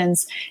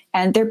publications,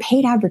 and they're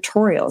paid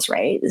advertorials,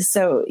 right?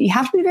 So you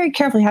have to be very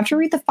careful. You have to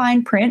read the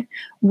fine print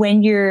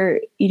when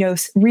you're, you know,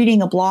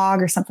 reading a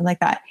blog or something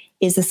like that.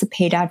 Is this a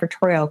paid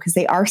advertorial? Because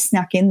they are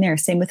snuck in there.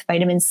 Same with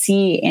vitamin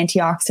C,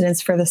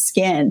 antioxidants for the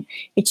skin.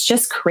 It's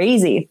just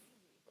crazy.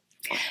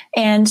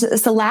 And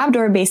so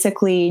Labdoor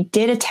basically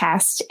did a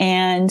test,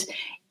 and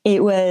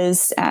it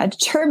was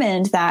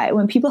determined that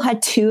when people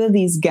had 2 of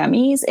these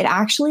gummies, it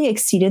actually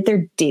exceeded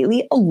their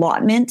daily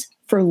allotment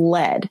for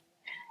lead.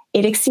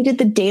 It exceeded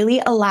the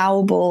daily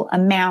allowable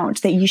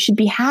amount that you should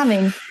be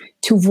having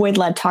to avoid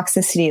lead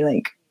toxicity.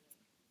 Like,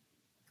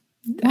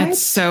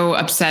 that's so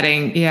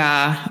upsetting.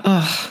 Yeah.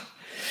 Ugh.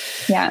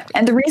 Yeah.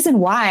 And the reason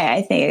why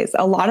I think is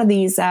a lot of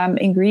these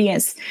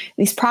ingredients,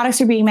 these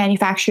products are being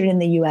manufactured in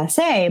the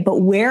USA, but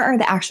where are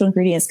the actual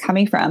ingredients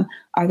coming from?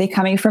 Are they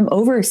coming from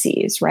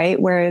overseas, right?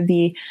 Where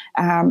the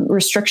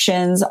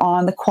restrictions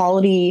on the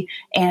quality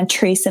and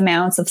trace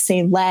amounts of,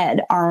 say,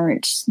 lead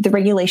the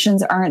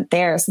regulations aren't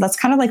there. So that's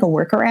kind of like a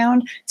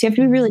workaround. So you have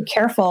to be really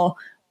careful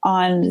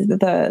on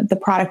the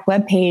product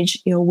webpage.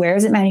 You know, where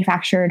is it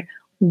manufactured?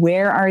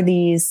 where are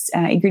these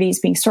ingredients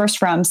being sourced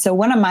from? So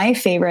one of my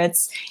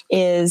favorites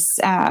is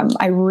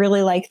I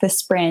really like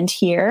this brand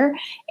here.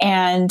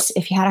 And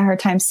if you had a hard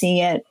time seeing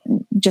it,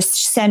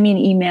 just send me an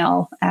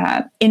email,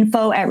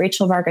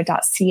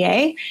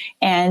 info@rachelvarga.ca,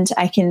 and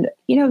I can,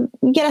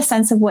 get a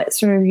sense of what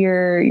sort of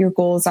your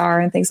goals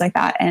are and things like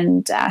that,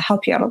 and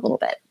help you out a little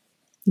bit.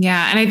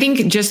 Yeah. And I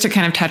think just to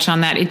kind of touch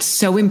on that, it's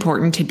so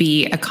important to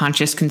be a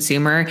conscious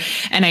consumer.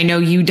 And I know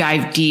you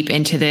dive deep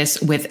into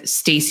this with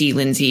Stacey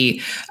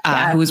Lindsay,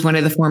 who was one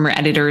of the former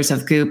editors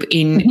of Goop,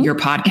 in your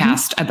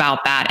podcast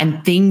about that,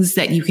 and things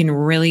that you can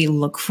really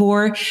look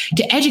for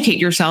to educate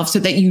yourself so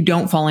that you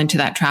don't fall into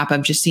that trap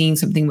of just seeing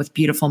something with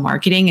beautiful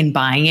marketing and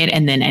buying it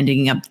and then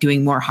ending up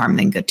doing more harm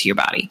than good to your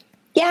body.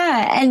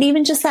 Yeah. And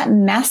even just that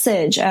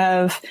message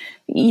of,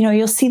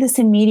 you'll see this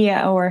in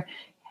media, or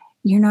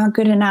you're not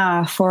good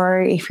enough,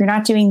 or if you're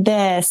not doing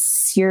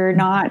this, you're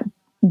not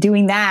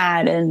doing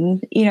that.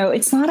 And,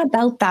 it's not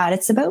about that.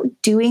 It's about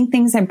doing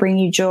things that bring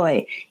you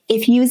joy.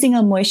 If using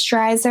a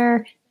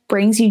moisturizer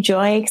brings you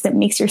joy because it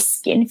makes your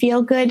skin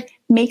feel good,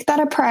 make that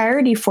a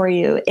priority for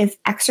you. If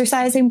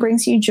exercising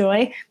brings you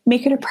joy,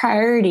 make it a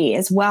priority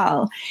as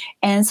well.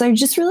 And so I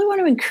just really want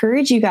to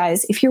encourage you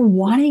guys, if you're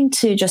wanting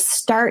to just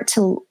start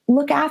to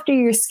look after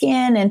your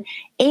skin and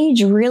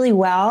age really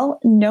well,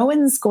 no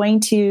one's going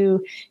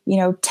to,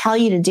 tell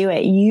you to do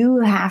it. You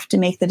have to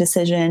make the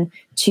decision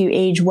to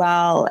age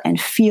well and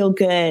feel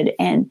good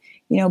and,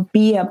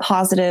 be a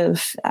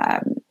positive,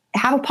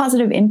 have a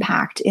positive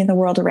impact in the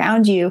world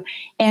around you.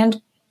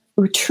 And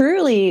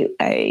truly,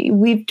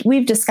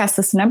 we've discussed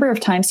this a number of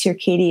times here,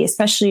 Katie,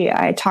 especially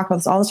I talk about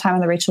this all the time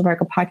on the Rachel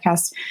Varga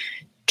podcast,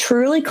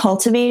 truly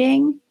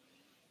cultivating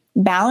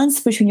balance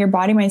between your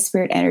body, mind,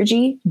 spirit,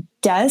 energy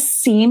does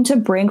seem to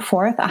bring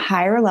forth a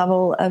higher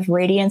level of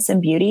radiance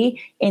and beauty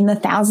in the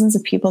thousands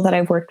of people that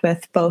I've worked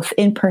with, both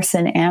in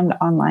person and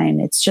online.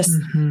 It's just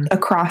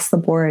across the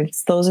board.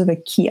 Those are the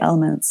key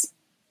elements.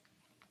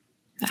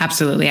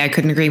 Absolutely. I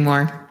couldn't agree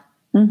more.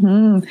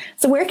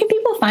 So where can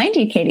people find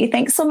you, Katie?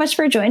 Thanks so much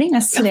for joining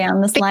us today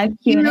on this live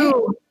Q&A.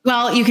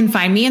 Well, you can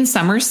find me in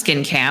Summer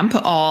SkinCamp.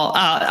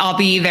 I'll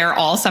be there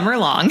all summer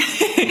long.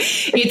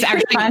 It's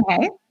actually fun,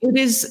 hey? It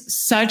is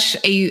such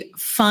a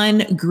fun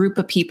group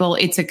of people.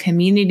 It's a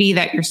community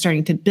that you're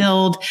starting to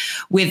build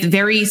with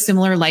very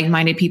similar,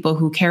 like-minded people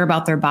who care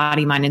about their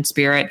body, mind, and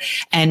spirit.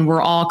 And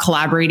we're all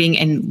collaborating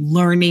and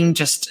learning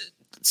just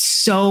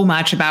so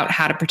much about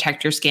how to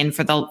protect your skin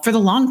for the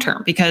long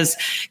term, because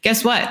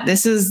guess what?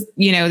 This is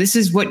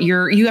what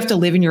you have to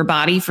live in your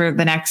body for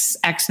the next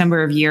X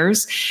number of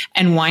years.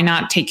 And why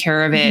not take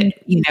care of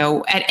it,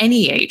 at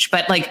any age,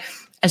 but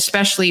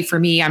especially for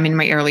me, I'm in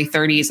my early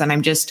 30s and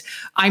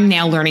I'm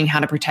now learning how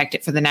to protect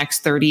it for the next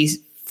 30,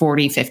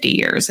 40, 50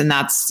 years. And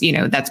that's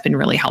been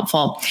really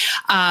helpful.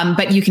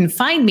 But you can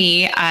find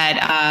me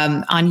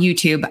on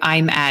YouTube.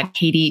 I'm at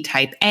Katie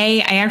Type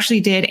A. I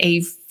actually did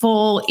a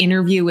full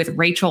interview with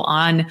Rachel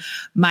on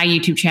my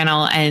YouTube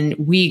channel, and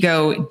we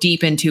go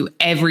deep into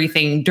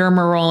everything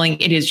derma rolling.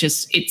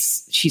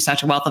 She's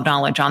such a wealth of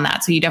knowledge on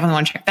that. So you definitely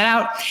want to check that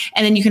out.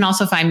 And then you can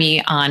also find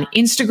me on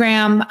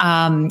Instagram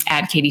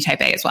at Katie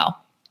Type A as well.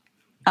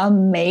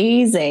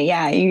 Amazing.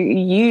 Yeah.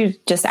 You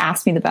just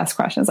asked me the best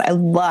questions. I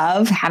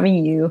love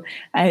having you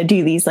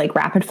do these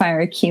rapid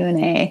fire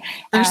Q&A.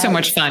 They're so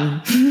much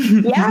fun.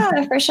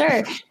 Yeah, for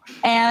sure.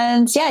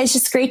 And it's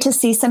just great to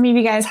see some of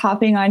you guys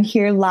hopping on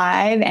here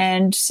live.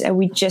 And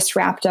we just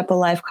wrapped up a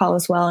live call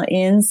as well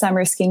in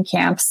Summer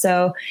SkinCamp.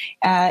 So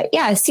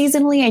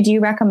seasonally, I do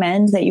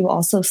recommend that you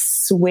also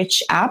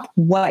switch up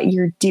what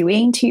you're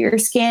doing to your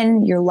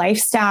skin, your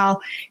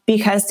lifestyle,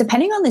 because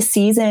depending on the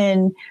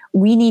season,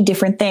 we need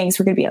different things.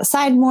 We're going to be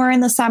outside more in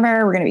the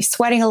summer. We're going to be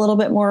sweating a little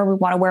bit more. We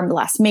want to wear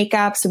less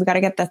makeup. So we got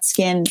to get that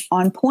skin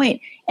on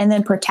point and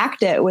then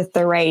protect it with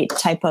the right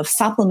type of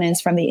supplements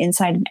from the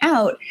inside and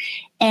out.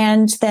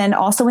 And then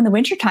also in the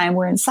wintertime,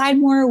 we're inside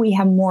more. We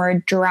have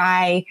more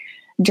dry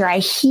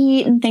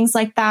heat and things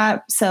like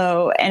that.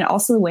 So, and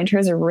also the winter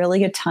is a really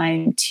good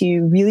time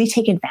to really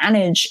take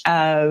advantage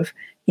of,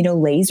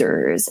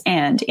 lasers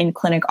and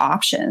in-clinic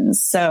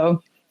options.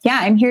 So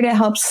I'm here to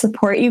help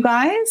support you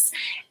guys.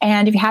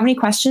 And if you have any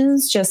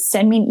questions, just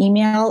send me an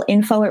email,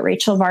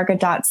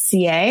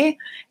 info@rachelvarga.ca,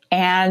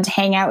 and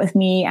hang out with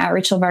me at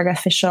Rachel Varga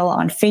Official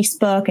on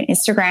Facebook and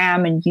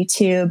Instagram and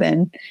YouTube.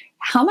 And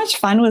how much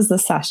fun was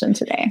this session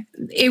today?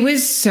 It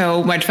was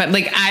so much fun.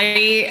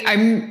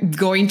 I'm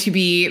going to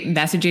be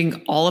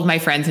messaging all of my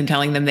friends and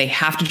telling them they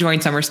have to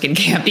join Summer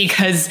SkinCamp,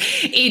 because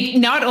it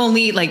not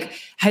only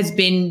has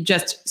been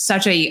just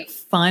such a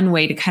fun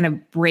way to kind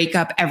of break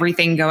up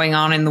everything going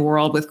on in the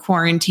world with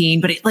quarantine,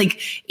 but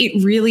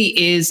it really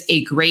is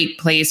a great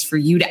place for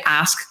you to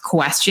ask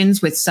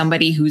questions with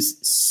somebody who's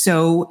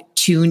so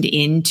tuned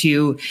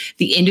into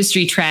the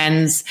industry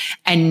trends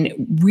and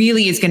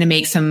really is going to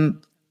make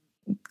some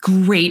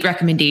great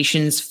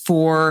recommendations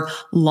for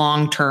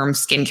long-term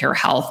skincare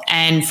health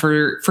and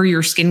for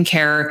your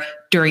skincare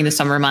during the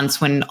summer months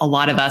when a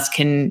lot of us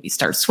can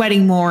start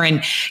sweating more.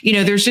 And,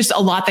 there's just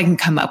a lot that can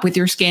come up with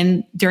your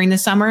skin during the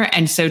summer.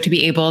 And so to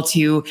be able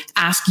to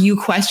ask you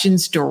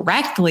questions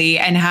directly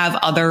and have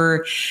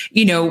other,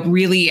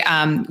 really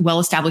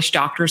well-established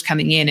doctors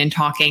coming in and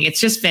talking, it's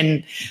just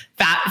been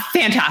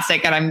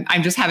fantastic. And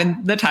I'm just having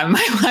the time of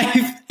my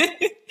life.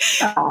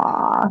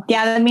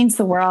 Yeah, that means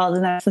the world.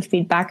 And that's the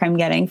feedback I'm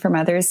getting from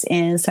others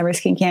in Summer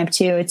Skin Camp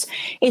too.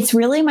 It's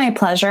really my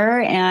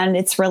pleasure, and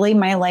it's really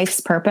my life's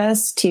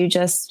purpose to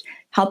just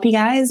help you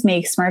guys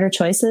make smarter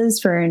choices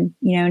for,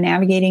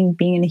 navigating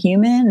being a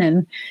human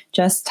and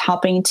just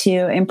helping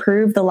to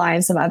improve the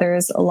lives of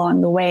others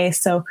along the way.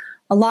 So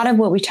a lot of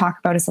what we talk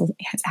about is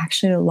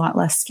actually a lot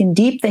less skin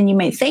deep than you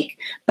might think.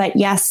 But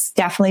yes,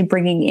 definitely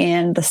bringing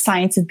in the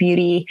science of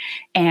beauty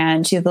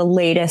and the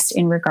latest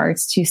in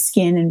regards to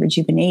skin and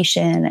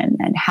rejuvenation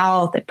and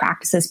health and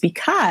practices.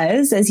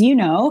 Because, as you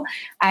know,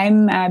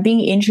 I'm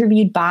being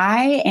interviewed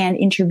by and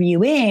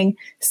interviewing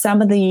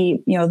some of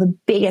the, the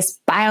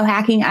biggest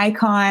biohacking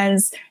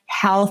icons,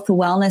 health,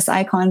 wellness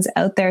icons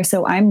out there.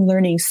 So I'm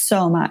learning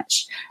so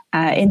much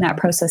in that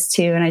process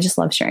too. And I just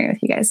love sharing it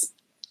with you guys.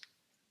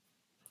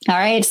 All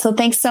right. So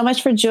thanks so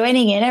much for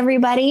joining in,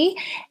 everybody.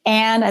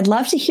 And I'd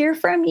love to hear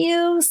from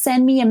you.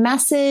 Send me a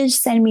message,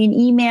 send me an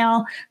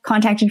email.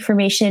 Contact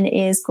information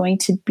is going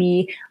to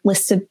be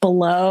listed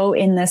below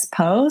in this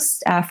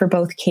post for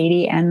both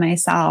Katie and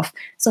myself.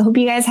 So I hope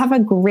you guys have a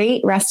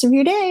great rest of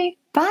your day.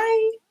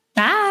 Bye.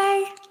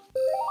 Bye.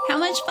 How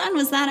much fun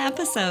was that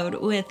episode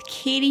with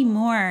Katie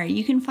Moore?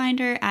 You can find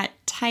her at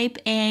Type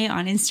A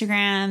on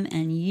Instagram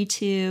and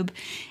YouTube.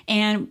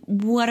 And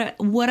what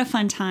a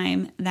fun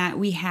time that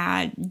we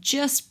had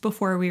just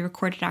before we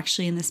recorded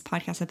actually in this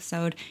podcast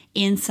episode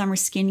in Summer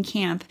Skin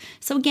Camp.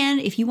 So again,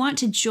 if you want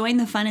to join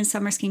the fun in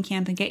Summer Skin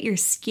Camp and get your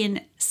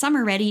skin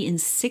summer ready in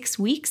 6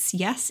 weeks,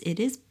 yes, it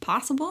is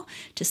possible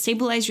to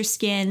stabilize your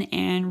skin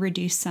and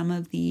reduce some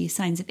of the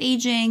signs of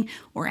aging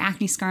or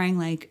acne scarring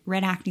like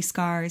red acne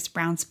scars,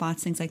 brown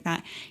spots, things like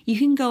that. You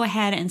can go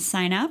ahead and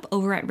sign up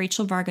over at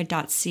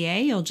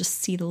rachelvarga.ca. You'll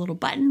just see the little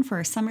button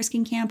for Summer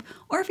Skin Camp.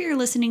 Or if you're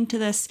listening to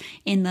this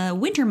in the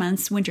winter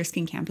months, Winter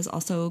Skin Camp is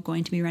also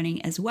going to be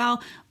running as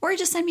well. Or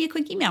just send me a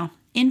quick email,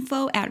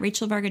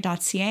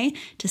 info@rachelvarga.ca,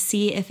 to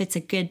see if it's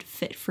a good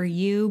fit for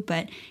you.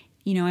 But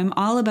I'm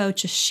all about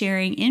just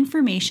sharing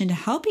information to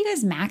help you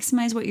guys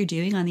maximize what you're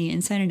doing on the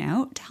inside and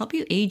out to help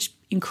you age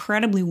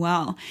incredibly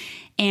well.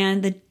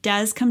 And that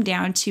does come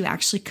down to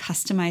actually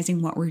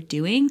customizing what we're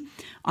doing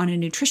on a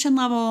nutrition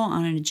level,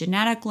 on a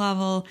genetic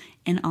level,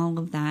 and all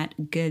of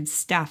that good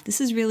stuff.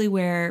 This is really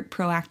where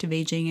proactive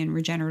aging and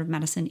regenerative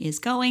medicine is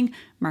going,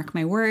 mark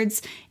my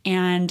words.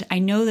 And I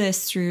know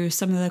this through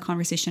some of the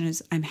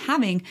conversations I'm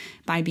having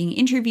by being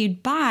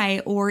interviewed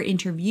by or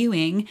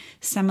interviewing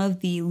some of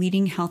the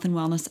leading health and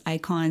wellness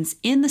icons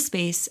in the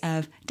space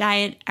of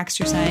diet,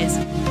 exercise,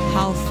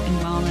 health and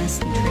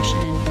wellness,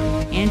 nutrition,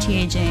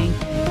 anti-aging,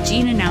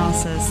 gene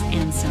analysis,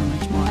 and so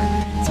much more.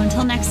 So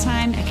until next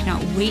time, I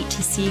cannot wait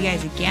to see you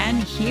guys again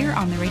here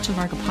on the Rachel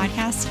Varga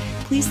podcast.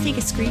 Please take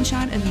a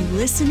screenshot of you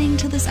listening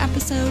to this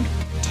episode,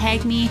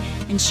 tag me,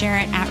 and share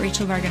it at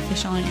Rachel Varga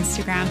Official on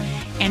Instagram.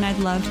 And I'd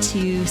love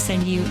to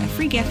send you a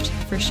free gift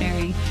for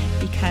sharing,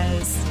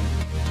 because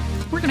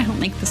we're going to help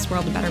make this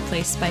world a better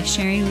place by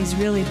sharing these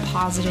really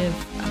positive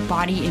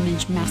body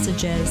image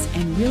messages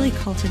and really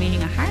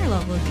cultivating a higher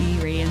level of beauty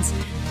radiance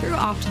through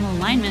optimal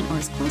alignment, or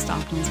as close to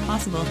optimal as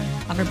possible,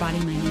 of our body,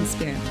 mind, and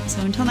spirit.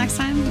 So until next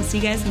time, we'll see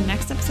you guys in the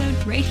next episode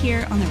right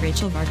here on the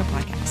Rachel Varga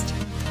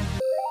podcast.